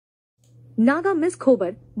Naga Miss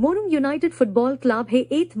Khobar, Morung United Football Club है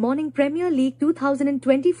 8th Morning Premier League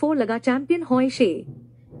 2024 लगा champion होय शे।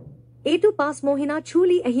 A2 पास मोहिना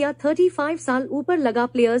छूली अहिया 35 साल ऊपर लगा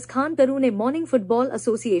प्लेयर्स खान करू ने मॉर्निंग फुटबॉल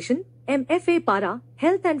एसोसिएशन MFA पारा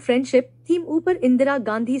हेल्थ एंड फ्रेंडशिप थीम ऊपर इंदिरा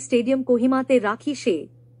गांधी स्टेडियम को हिमाते राखी शे।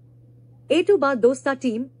 A2 बाद दोस्ता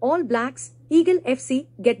team all blacks eagle FC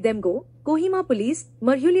get them go Kohima police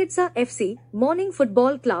मरहुलियट्सा FC morning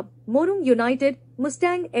football club Morung United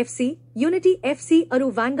Mustang FC unity FC अरु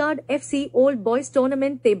vanguard FC old boys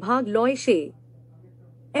tournament ते भाग लॉय शे।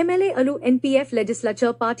 MLA अरु NPF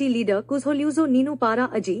legislature party leader कुजहोल्यूजो Neenu पारा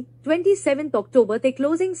अजी 27 अक्टूबर ते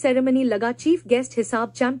क्लोजिंग सेरेमनी लगा चीफ गेस्ट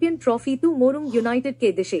हिसाब champion trophy to Morung United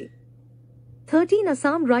के दिशे। 13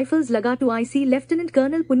 असम राइफल्स लगा to IC lieutenant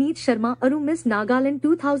colonel Puneet Sharma अरु मिस नागालैंड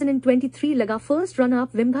 2023 लगा first runner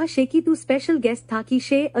up विमघा shaky to special guest थाकी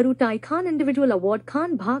शे अरु tie Khan individual award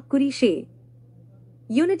Khan भाग कुरी शे।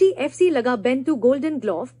 यूनिटी FC लगा बेन टू गोल्डन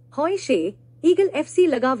ग्लोव हॉय शे। ईगल FC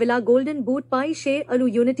लगा विला गोल्डन बूट पाई शे अरु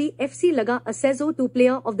यूनिटी FC लगा असेजो to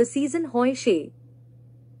player of the season हॉय शे।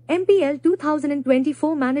 MPL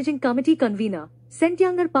 2024 मैनेजिंग कमेटी कन्वीनर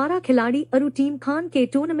सेंटियांगर पारा खिलाड़ी अरु टीम खान के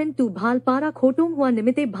टूर्नामेंट टू भाल पारा खोटोंग हुआ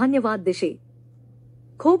निमित्ते धन्यवाद दिशे।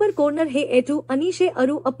 खोबर कॉर्नर है A2 अनीशे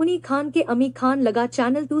अरु अपनी खान के अमी खान लगा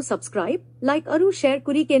चैनल टू सब्सक्राइब लाइक अरु शेयर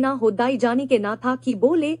कुरी के ना होदाई जानी के ना था कि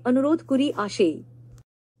बोले अनुरोध कुरी आशे।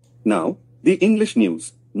 Now, the English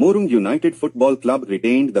news. Morung United Football Club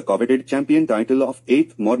retained the coveted champion title of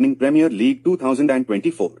 8th Morning Premier League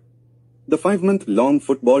 2024. The 5-month-long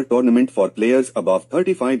football tournament for players above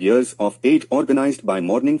 35 years of age organized by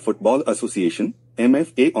Morning Football Association,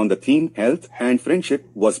 MFA on the theme Health and Friendship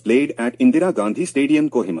was played at Indira Gandhi Stadium,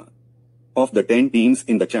 Kohima. Of the 10 teams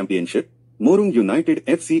in the championship, Morung United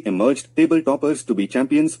FC emerged table toppers to be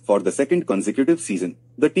champions for the second consecutive season.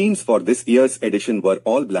 The teams for this year's edition were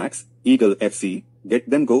All Blacks, Eagle FC, Get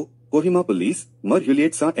Them Go, Kohima Police,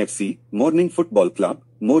 Murhulietsa FC, Morning Football Club,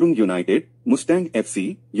 Morung United, Mustang FC,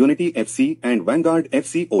 Unity FC and Vanguard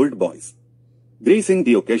FC Old Boys. Gracing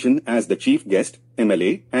the occasion as the chief guest,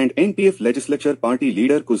 MLA and NPF legislature party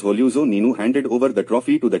leader Kuzholiuzo Ninu handed over the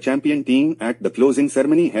trophy to the champion team at the closing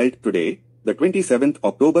ceremony held today, the 27th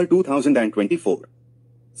October 2024.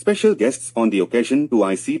 Special guests on the occasion to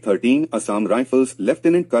IC 13 Assam Rifles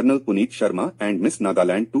Lieutenant Colonel Puneet Sharma and Miss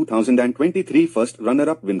Nagaland 2023 first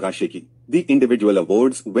runner-up Vimgha Sheki. The individual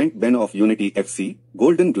awards went Ben of Unity FC,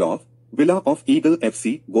 Golden Glove, Villa of Eagle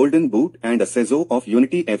FC, Golden Boot and Asezo of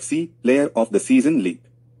Unity FC, Player of the Season League.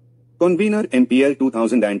 Convener MPL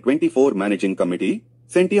 2024 Managing Committee,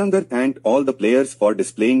 Sentiangar thanked all the players for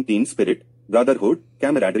displaying team spirit, brotherhood,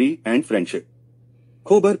 camaraderie and friendship.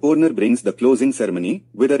 Khobar Corner brings the closing ceremony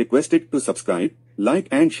with a requested to subscribe, like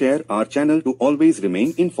and share our channel to always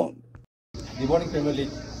remain informed. The Morning Premeir League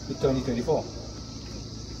 2024.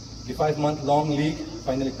 The 5-month-long league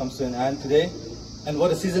finally comes to an end today. And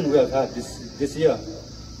what a season we have had this year.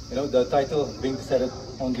 You know, the title being decided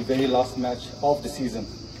on the very last match of the season.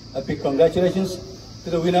 A big congratulations to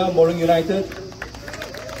the winner, Morung United,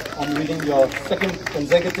 on winning your second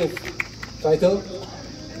consecutive title.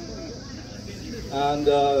 And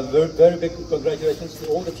very big congratulations to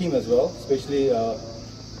all the team as well, especially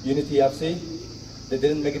Unity FC. They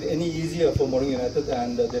didn't make it any easier for Morung United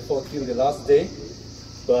and they fought till the last day.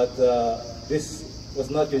 But this was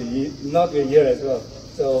not your year as well.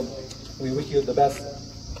 So we wish you the best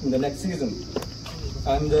in the next season.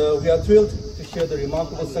 And we are thrilled to share the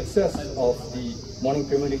remarkable success of the Morning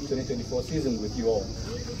Premeir League 2024 season with you all.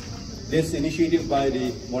 This initiative by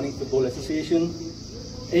the Morning Football Association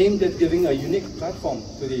aimed at giving a unique platform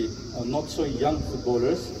to the not so young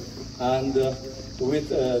footballers and with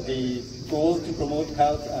the goal to promote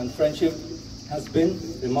health and friendship has been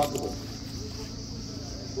remarkable.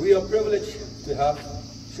 We are privileged to have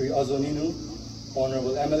Shri Azoninu,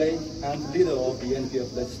 Honorable MLA and leader of the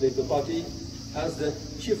NPF Legislative Party as the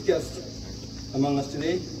chief guest among us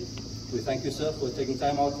today. We thank you, sir, for taking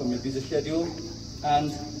time out from your busy schedule and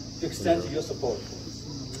to extend your support.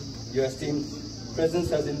 Your esteemed presence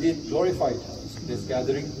has indeed glorified this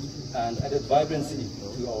gathering and added vibrancy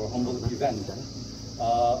to our humble event.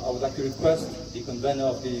 I would like to request the convener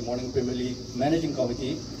of the Morning Premeir League Managing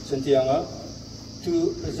Committee, Sentianga,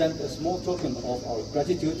 to present a small token of our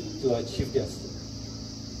gratitude to our chief guest.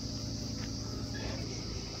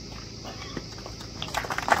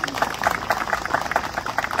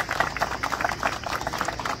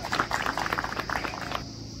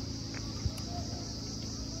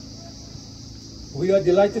 We are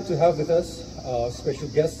delighted to have with us our special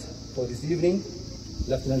guest for this evening,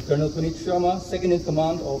 Lieutenant Colonel Puneet Sharma, second in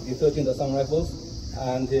command of the 13th Assam Rifles,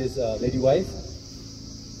 and his lady wife.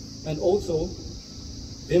 And also,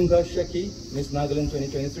 Dimga Sheki, Miss Nagaland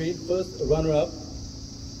 2023, first runner-up,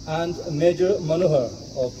 and Major Manohar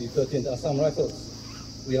of the 13th Assam Rifles.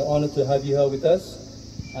 We are honored to have you here with us,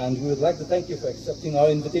 and we would like to thank you for accepting our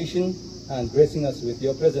invitation and gracing us with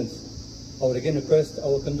your presence. I would again request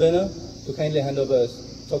our convener to kindly hand over a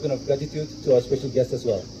token of gratitude to our special guest as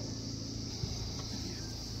well.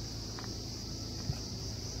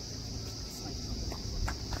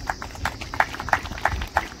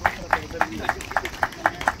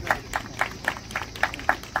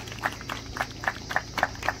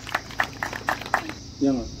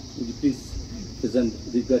 Yama, would you please present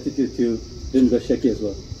the gratitude to Dimga Sheki as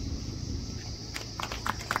well?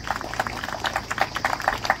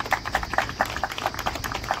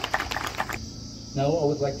 Now I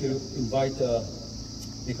would like to invite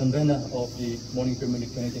the convener of the Morning Premeir League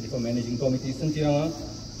 2024 Managing Committee, Santiama,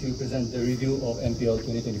 to present the review of MPL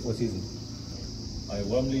 2024 season. I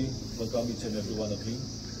warmly welcome each and every one of you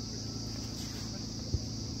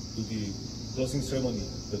to the closing ceremony,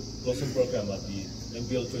 the closing program at the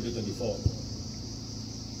MPL 2024.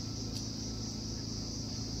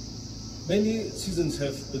 Many seasons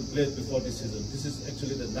have been played before this season. This is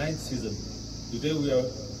actually the 9th season. Today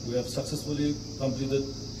we have successfully completed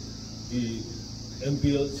the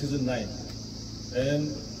MPL season 9,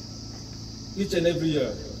 and each and every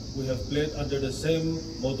year we have played under the same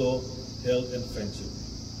motto, health and friendship.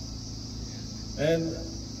 And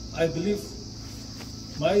I believe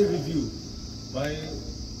my review,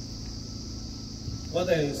 what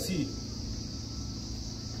I see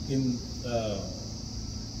in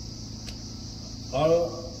our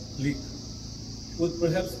league would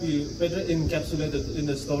perhaps be better encapsulated in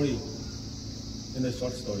a story, in a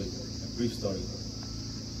short story, a brief story.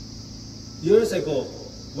 Years ago,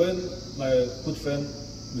 when my good friend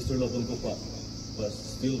Mr. Lobon Kupa was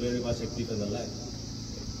still very much active and alive,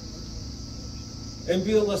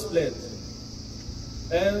 MPL was played,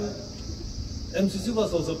 and MCC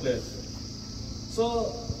was also played.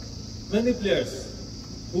 So many players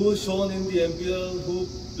who shone in the MPL, who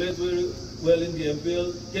played very well in the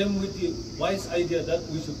MPL, came with the wise idea that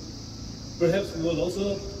perhaps we will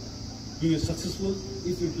also be successful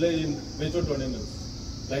if we play in major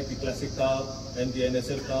tournaments like the Classic Cup and the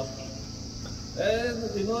NSL Cup.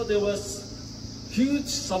 And there was huge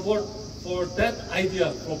support for that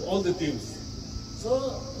idea from all the teams.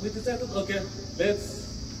 So we decided, okay,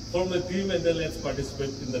 let's form a team and then let's participate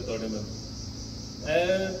in the tournament.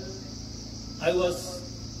 And I was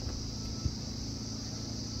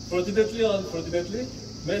fortunately or unfortunately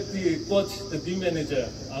met the coach, the team manager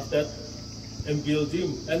of that MPL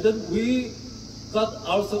team. And then we got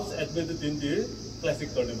ourselves admitted in the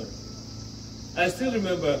Classic tournament. I still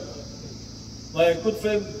remember my good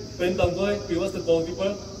friend Ben Tanggoy, he was the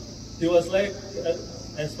goalkeeper. He was like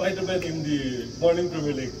a Spider-Man in the Morning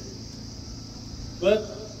Premeir League. But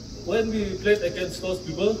when we played against those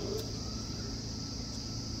people,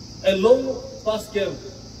 a long pass came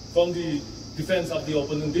from the defense of the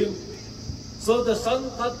opponent team. So the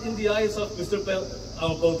sun cut in the eyes of Mr. Pell,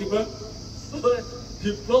 our goalkeeper.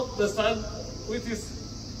 He blocked the sun with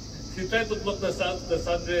he tried to block the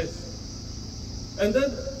sun rays. And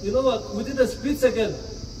then, you know what, within a split second,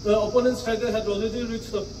 the opponent striker had already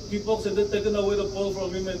reached the tee box and then taken away the ball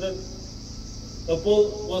from him, and then the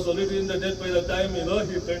ball was already in the net by the time,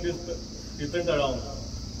 he turned around.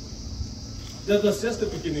 That was just the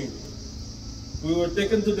beginning. We were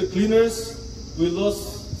taken to the cleaners. We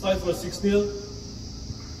lost 5 or 6-0.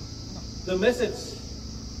 The message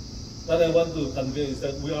that I want to convey is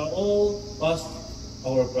that we are all past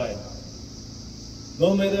our prime.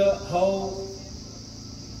 No matter how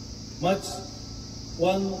much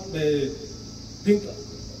one may think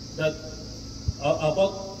that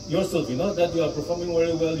about yourself, that you are performing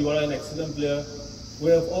very well, you are an excellent player, we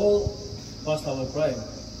have all past our prime.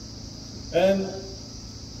 And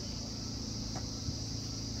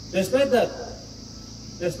despite that,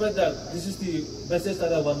 this is the message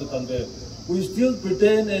that I want to convey. We still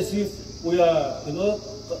pretend as if we are,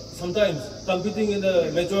 sometimes competing in a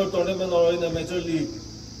major tournament or in a major league,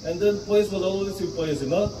 and then poise will always be poise,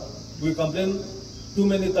 We complain too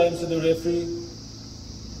many times to the referee.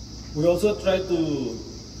 We also try to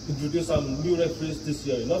introduce some new referees this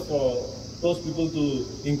year, for those people to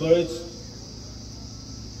encourage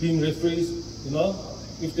being referees,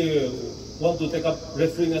 if they want to take up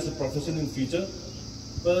refereeing as a profession in future.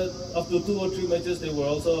 But after 2 or 3 matches, they were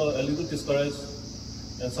also a little discouraged,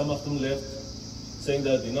 and some of them left, saying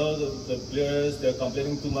that, the players, they're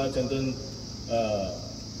complaining too much, and then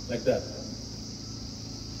like that.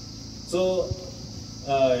 So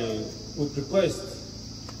I would request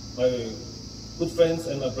my good friends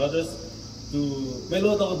and my brothers to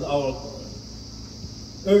mellow down our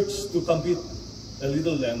urge to compete a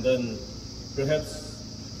little and then perhaps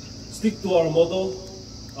stick to our motto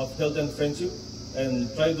of health and friendship and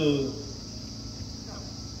try to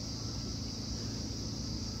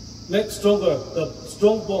make stronger the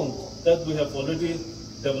strong bond that we have already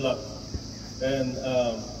developed. And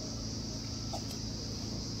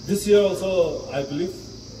this year also, I believe,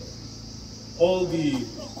 all the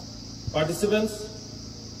participants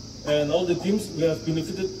and all the teams, we have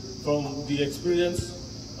benefited from the experience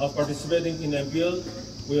of participating in MPL.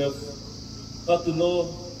 We have got to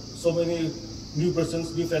know so many new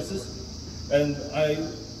persons, new faces, and I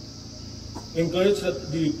encourage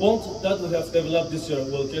that the bond that we have developed this year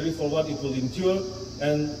will carry forward, it will endure,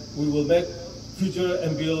 and we will make future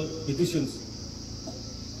MPL editions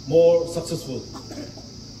more successful.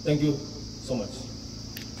 Thank you so much.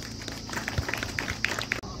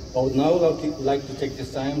 I would now like to take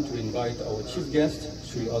this time to invite our chief guest,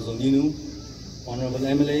 Sri Azulinu, Honorable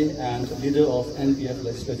MLA and leader of NPF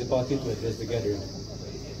Legislative Party, to address the gathering.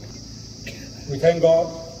 We thank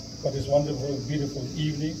God for this wonderful, beautiful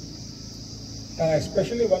evening. And I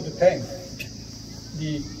especially want to thank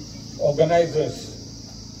the organizers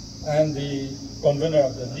and the convener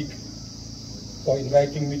of the league for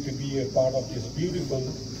inviting me to be a part of this beautiful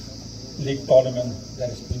league tournament that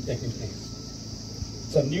has been taking place.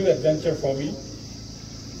 It's a new adventure for me.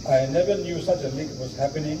 I never knew such a league was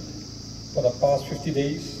happening for the past 50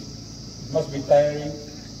 days. It must be tiring,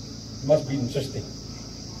 it must be interesting.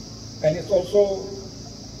 And it's also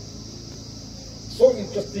so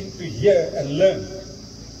interesting to hear and learn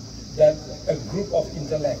that a group of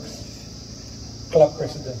intellects, club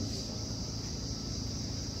presidents,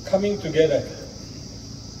 coming together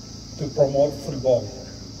to promote football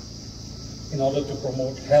in order to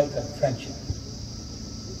promote health and friendship.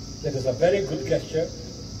 That is a very good gesture.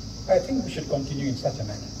 I think we should continue in such a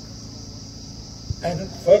manner. And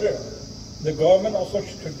further, the government also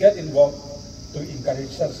should get involved to encourage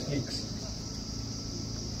such leagues.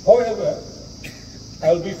 However,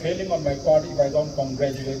 I will be failing on my part if I don't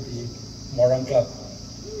congratulate the Morang Club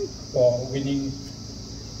for winning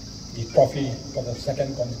the trophy for the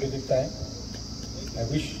second consecutive time. I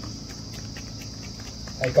wish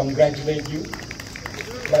I congratulate you,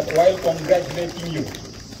 but while congratulating you,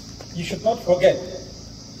 you should not forget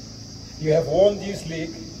you have won this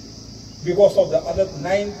league because of the other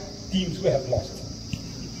 9 teams who have lost.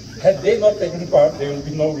 Had they not taken part, there will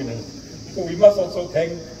be no winners. So we must also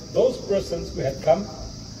thank those persons who had come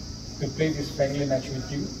to play this friendly match with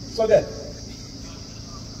you, so that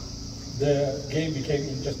the game became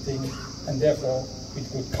interesting and therefore it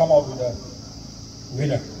could come out with a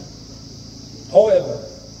winner. However,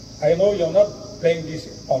 I know you're not playing this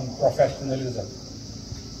on professionalism,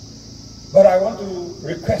 but I want to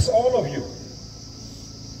request all of you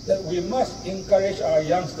that we must encourage our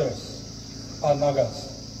youngsters, our Nagas.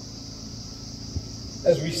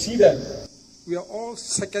 As we see them, we are all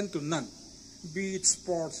second to none. Be it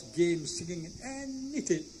sports, games, singing, in any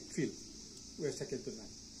field, we are second to none.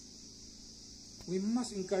 We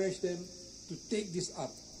must encourage them to take this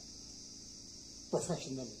up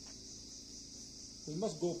professionally. We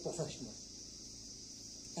must go professional.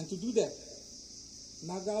 And to do that,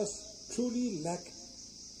 Nagas truly lack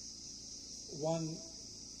one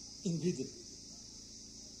ingredient,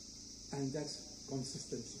 and that's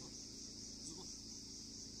consistency.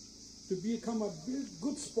 To become a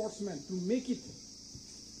good sportsman, to make it,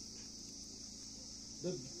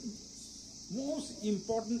 the most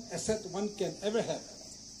important asset one can ever have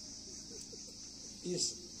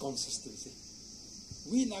is consistency.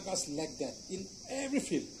 We Nagas lack that in every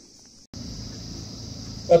field.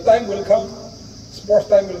 A time will come, sports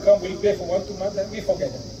time will come, we'll play for 1-2 months and we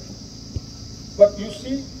forget it. But you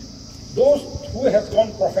see, those who have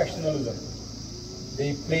gone professionalism,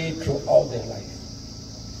 they play throughout their life.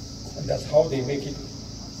 And that's how they make it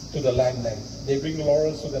to the limelight. They bring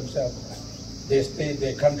laurels to themselves. They stay in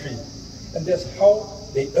their country. And that's how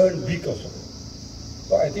they earn big also.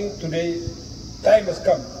 So I think today, time has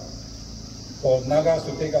come for Nagas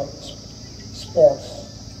to take up sports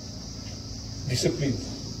disciplines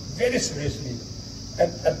very seriously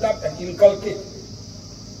and adapt and inculcate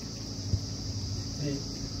the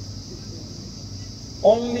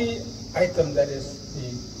only item that is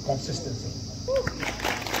the consistency.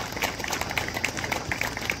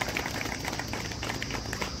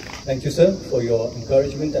 Thank you, sir, for your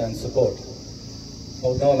encouragement and support. I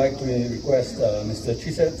would now like to request Mr.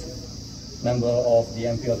 Chiset, member of the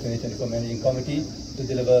MPL 2024 Managing Committee, to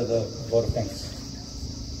deliver the vote of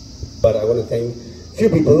thanks. But I want to thank few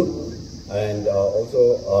people and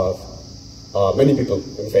also many people,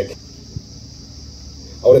 in fact.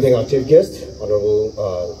 I want to thank our chief guest,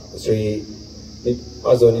 Honorable Sri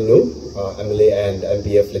Azoninu, MLA and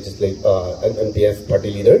MPF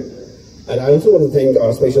party leader. And I also want to thank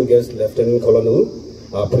our special guest, Lieutenant Colonel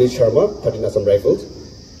Puneet Sharma, 13 Assam Rifles,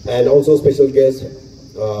 and also special guest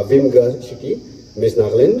Vimga Shiki, Miss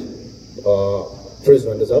Nagaland, first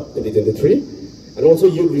runners-up 2023, and also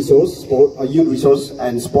Youth Resource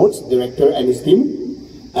and Sports Director and his team.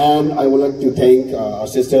 And I would like to thank our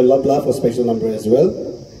sister Labla for special number as well.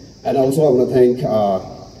 And also I want to thank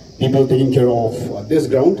people taking care of this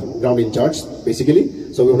ground in charge,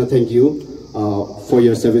 basically. So we want to thank you for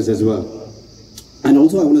your service as well. And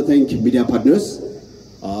also I want to thank media partners,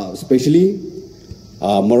 especially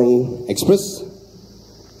Morong Express,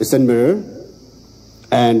 Eastern Mirror,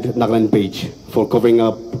 and Nagaland Page for covering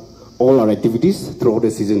up all our activities throughout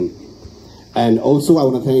the season. And also I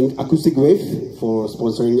want to thank Acoustic Wave for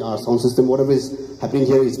sponsoring our sound system. Whatever is happening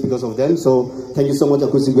here is because of them. So thank you so much,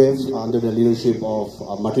 Acoustic Wave, under the leadership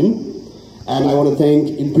of Martin. And I want to thank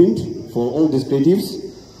Imprint for all these creatives.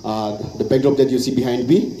 The backdrop that you see behind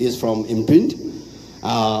me is from Imprint,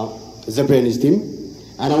 Zebra and his team.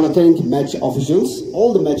 And I want to thank match officials,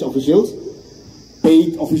 all the match officials,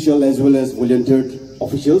 paid official as well as volunteered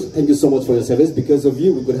officials. Thank you so much for your service. Because of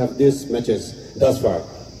you, we could have these matches thus far.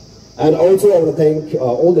 And also I want to thank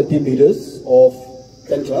all the team leaders of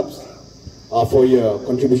 10 clubs for your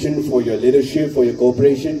contribution, for your leadership, for your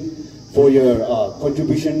cooperation, for your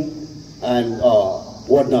contribution and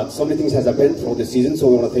whatnot. So many things has happened throughout the season, so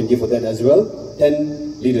we want to thank you for that as well.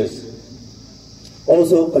 10 leaders.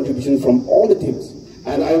 Also contribution from all the teams.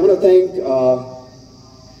 And I want to thank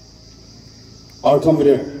our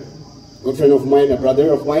convener, good friend of mine, a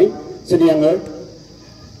brother of mine, Sidi Younger.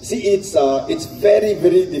 See, it's very,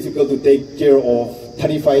 very difficult to take care of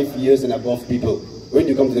 35 years and above people when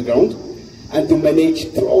you come to the ground and to manage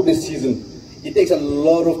throughout the season. It takes a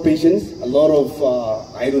lot of patience, a lot of,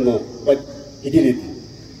 I don't know, but he did it.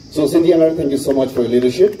 So Cindy Younger, thank you so much for your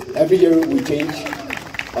leadership. Every year we change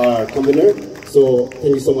our convener, so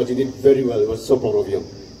thank you so much. You did very well. I was so proud of you.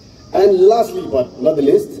 And lastly, but not the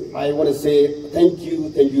least, I want to say thank you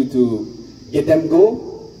to Get Them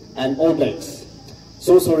Go and All Blacks.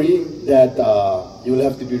 So sorry that you will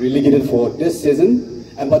have to be relegated for this season,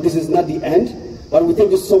 but this is not the end. But we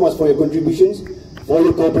thank you so much for your contributions, for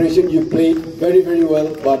your cooperation. You played very, very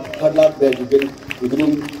well, but hard luck that you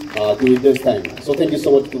couldn't do it this time. So thank you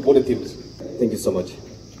so much to both the teams. Thank you so much.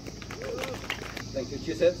 Thank you,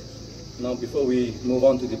 Chiset. Now, before we move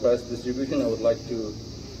on to the prize distribution, I would like to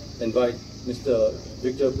invite Mr.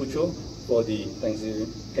 Victor Pucho for the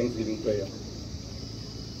Thanksgiving prayer.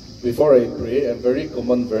 Before I pray, a very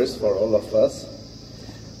common verse for all of us.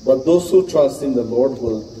 But those who trust in the Lord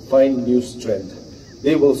will find new strength.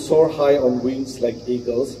 They will soar high on wings like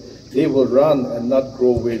eagles. They will run and not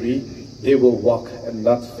grow weary. They will walk and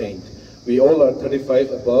not faint. We all are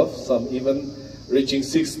 35 above, some even reaching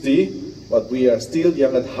 60, but we are still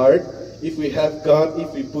young at heart. If we have God,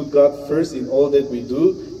 if we put God first in all that we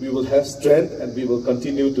do, we will have strength and we will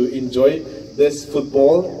continue to enjoy this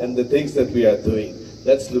football and the things that we are doing.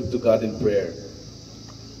 Let's look to God in prayer.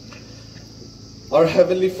 Our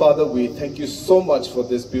Heavenly Father, we thank you so much for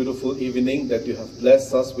this beautiful evening that you have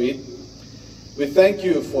blessed us with. We thank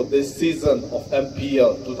you for this season of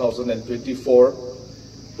MPL 2024,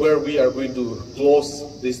 where we are going to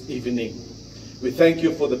close this evening. We thank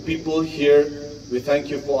you for the people here. We thank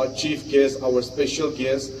you for our chief guest, our special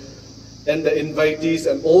guest, and the invitees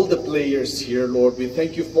and all the players here, Lord. We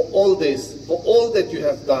thank you for all this, for all that you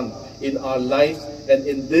have done in our lives and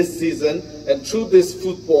in this season, and through this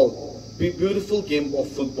football, beautiful game of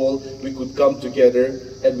football, we could come together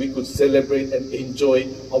and we could celebrate and enjoy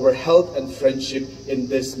our health and friendship in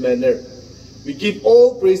this manner. We give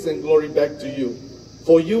all praise and glory back to you,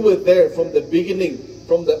 for you were there from the beginning,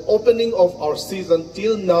 from the opening of our season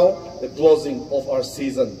till now, the closing of our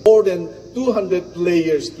season. More than 200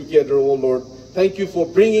 players together, oh Lord. Thank you for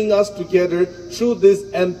bringing us together through this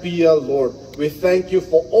MPL, Lord. We thank you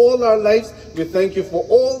for all our lives. We thank you for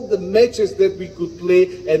all the matches that we could play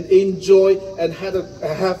and enjoy and have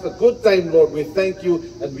a good time, Lord. We thank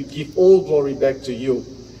you and we give all glory back to you.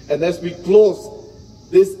 And as we close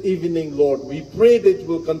this evening, Lord, we pray that you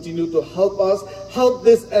will continue to help us, help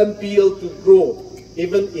this MPL to grow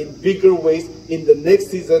even in bigger ways in the next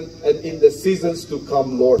season and in the seasons to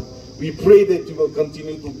come, Lord. We pray that you will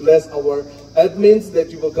continue to bless our admins, that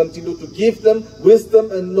you will continue to give them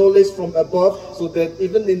wisdom and knowledge from above, so that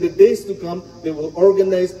even in the days to come, they will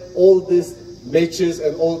organize all these matches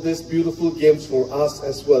and all these beautiful games for us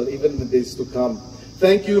as well, even in the days to come.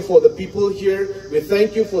 thank you for the people here. We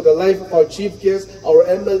thank you for the life of our chief guest, our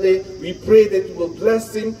MLA. We pray that you will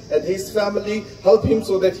bless him and his family, help him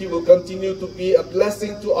so that he will continue to be a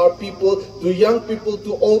blessing to our people, to young people,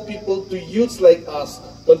 to all people, to youths like us.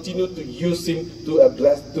 Continue to use him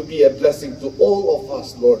to be a blessing to all of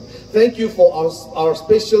us, Lord. Thank you for our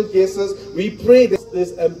special guests. We pray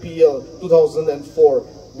this MPL 2004.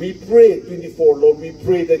 We pray 24, Lord, we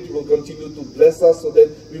pray that you will continue to bless us so that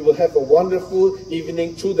we will have a wonderful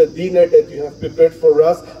evening through the dinner that you have prepared for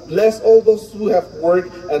us. Bless all those who have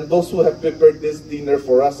worked and those who have prepared this dinner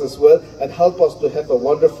for us as well, and help us to have a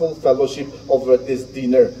wonderful fellowship over this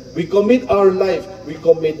dinner. We commit our life, we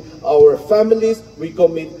commit our families, we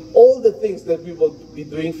commit all the things that we will be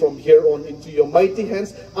doing from here on into your mighty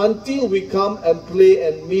hands until we come and play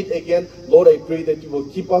and meet again. Lord, I pray that you will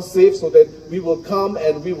keep us safe so that we will come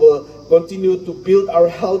and we will continue to build our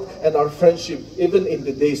health and our friendship even in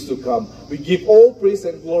the days to come. We give all praise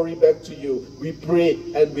and glory back to you. We pray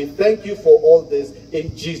and we thank you for all this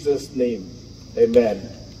in Jesus' name. Amen.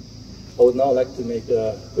 I would now like to make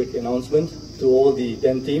a quick announcement to all the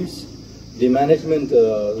 10 teams. The management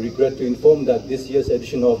regret to inform that this year's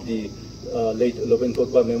edition of the late Loben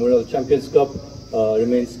Kokba Memorial Champions Cup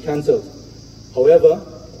remains cancelled. However,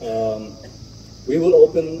 we will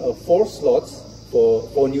open 4 slots for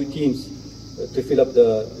 4 new teams to fill up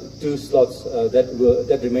the 2 slots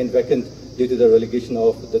that remain vacant due to the relegation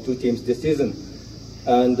of the 2 teams this season.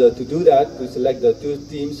 And to do that, to select the 2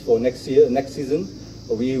 teams for next season,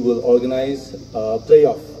 we will organize a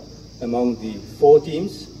playoff among the 4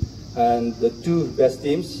 teams, and the 2 best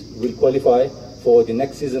teams will qualify for the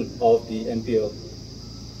next season of the MPL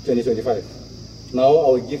 2025.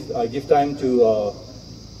 Now I give time to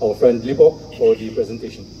our friend Lipok for the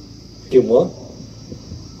presentation. Thank you, Mo.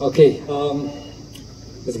 Okay,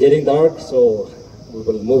 it's getting dark, so we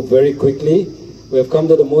will move very quickly. We have come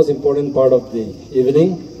to the most important part of the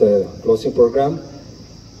evening, the closing program,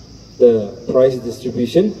 the prize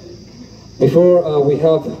distribution. Before we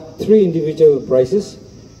have 3 individual prizes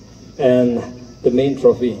and the main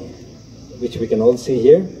trophy, which we can all see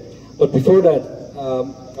here. But before that,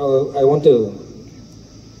 I want to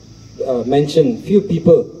mention few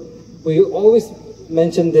people. We always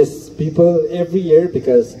mention these people every year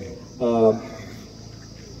because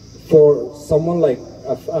for someone like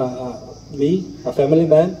me, a family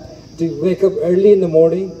man, to wake up early in the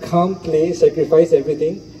morning, come play, sacrifice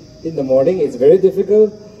everything in the morning, it's very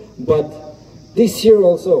difficult. But this year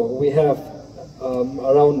also we have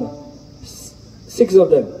around 6 of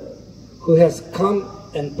them who has come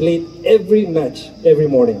and played every match every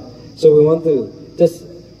morning. So we want to just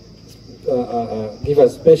give a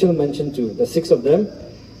special mention to the 6 of them.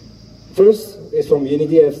 First is from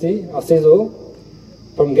Unity FC, Asezo,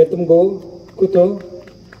 from Getumgo, Kuto,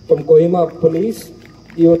 from Kohima Police,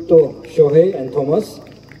 Ioto, Shohei and Thomas,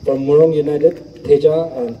 from Morong United,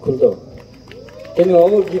 Teja and Kuldo. Can you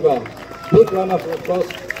all give a big round of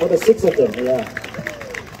applause for the 6 of them? Yeah.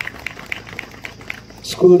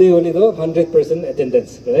 School day only though, 100%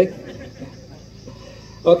 attendance, right?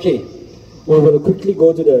 Okay, we will quickly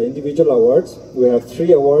go to the individual awards. We have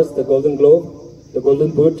 3 awards, the Golden Globe, the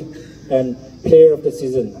Golden Boot, and Player of the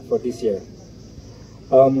Season for this year.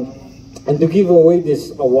 And to give away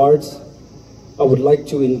these awards, I would like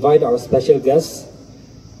to invite our special guests,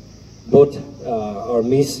 both our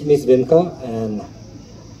Miss Venka and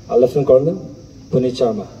our Lieutenant Colonel Puneet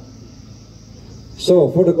Sharma. So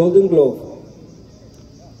for the Golden Globe,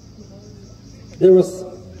 there was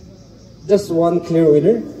just one clear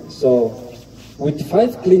winner. So with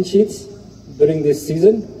 5 clean sheets during this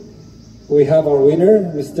season, we have our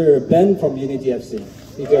winner, Mr. Ben from Unity FC.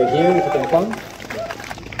 If you are here, if you can come.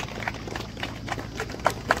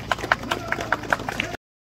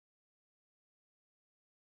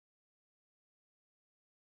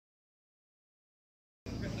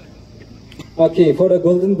 Okay, for the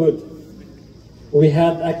Golden Boot, we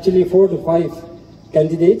had actually 4 to 5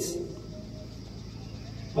 candidates.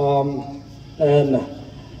 And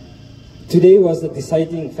today was the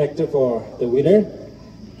deciding factor for the winner.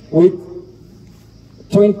 With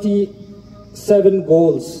 27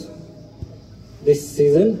 goals this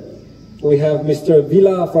season, we have Mr.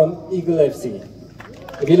 Villa from Eagle FC.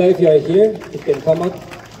 Villa, if you are here, you can come up.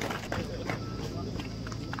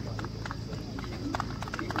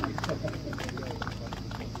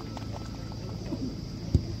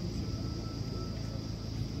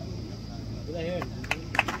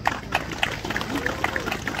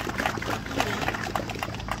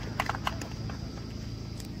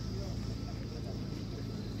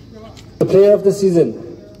 The player of the season,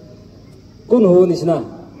 Kun Ho Nishna.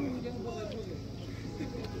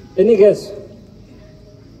 Any guess?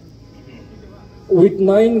 with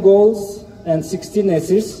 9 goals and 16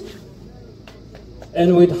 assists,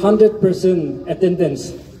 and with 100%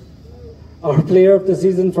 attendance. Our player of the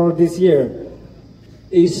season for this year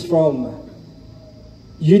is from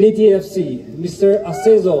Unity FC, Mr.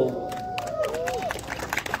 Acezo.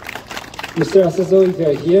 Mr. Acezo, if you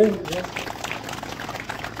are here.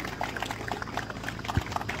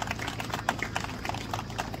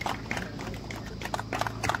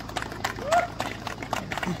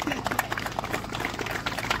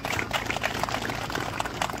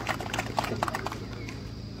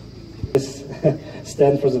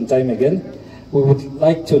 Stand for some time again. We would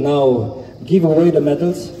like to now give away the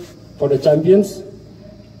medals for the champions,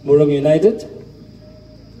 Morong United.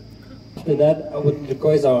 After that, I would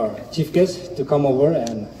request our chief guest to come over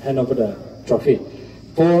and hand over the trophy.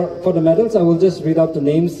 For the medals, I will just read out the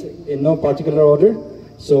names in no particular order.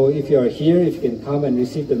 So if you are here, if you can come and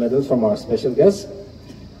receive the medals from our special guest.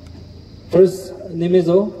 First,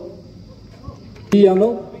 Nemezo,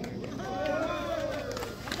 Piano,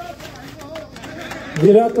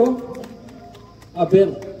 Virato,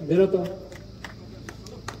 Abel, Virato,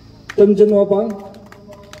 Tumjan Wapang,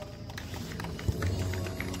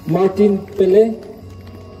 Martin Pele,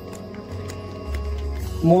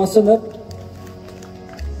 Moasanat,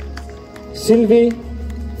 Sylvie,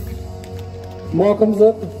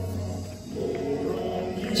 Moakamzat,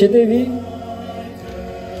 Chedevi,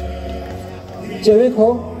 Cheveko,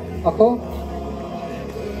 Ako,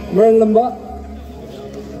 Merlamba,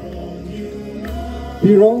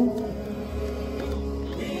 Pirong,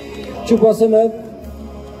 Chupasanat,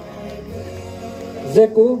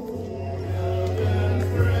 Zeku,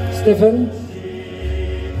 Stephen,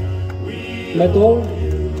 Metol,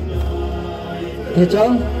 Hecha,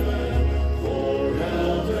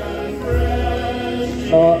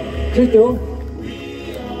 Krito,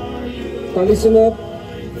 Kalisanat,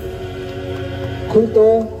 Kulto,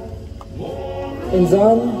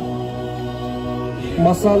 Inzan,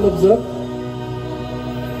 Masalabzat,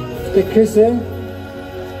 Tekrise,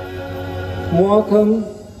 Muakam,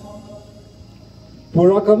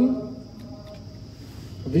 Purakam,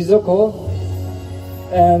 Vizoko,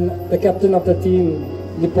 and the captain of the team,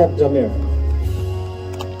 Lipok Jamir.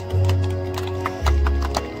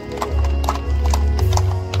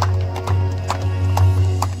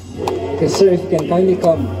 Okay, sir, if you can kindly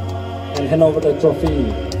come and hand over the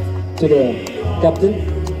trophy to the captain.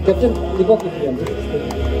 Captain, Lipok, if you can.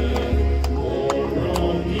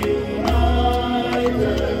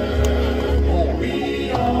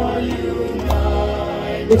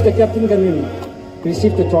 If the captain can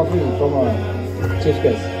receive the trophy from our chief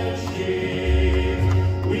guest.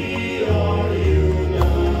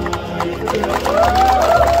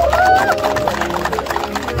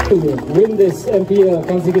 To win this MPL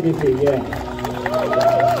consecutively, yeah.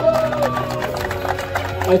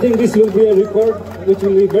 I think this will be a record which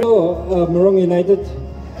will be very Morong United.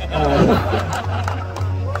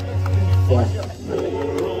 Yeah.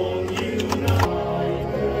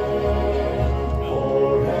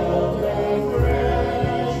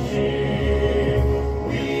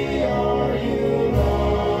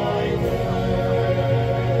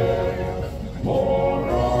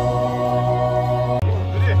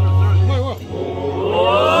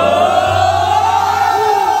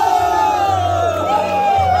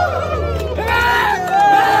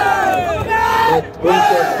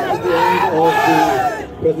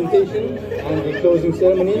 Presentation and the closing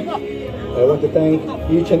ceremony. I want to thank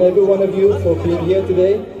each and every one of you for being here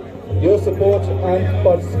today. Your support and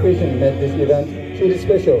participation made this event truly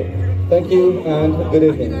special. Thank you and good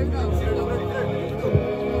evening.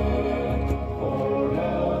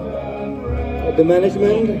 The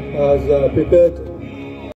management has prepared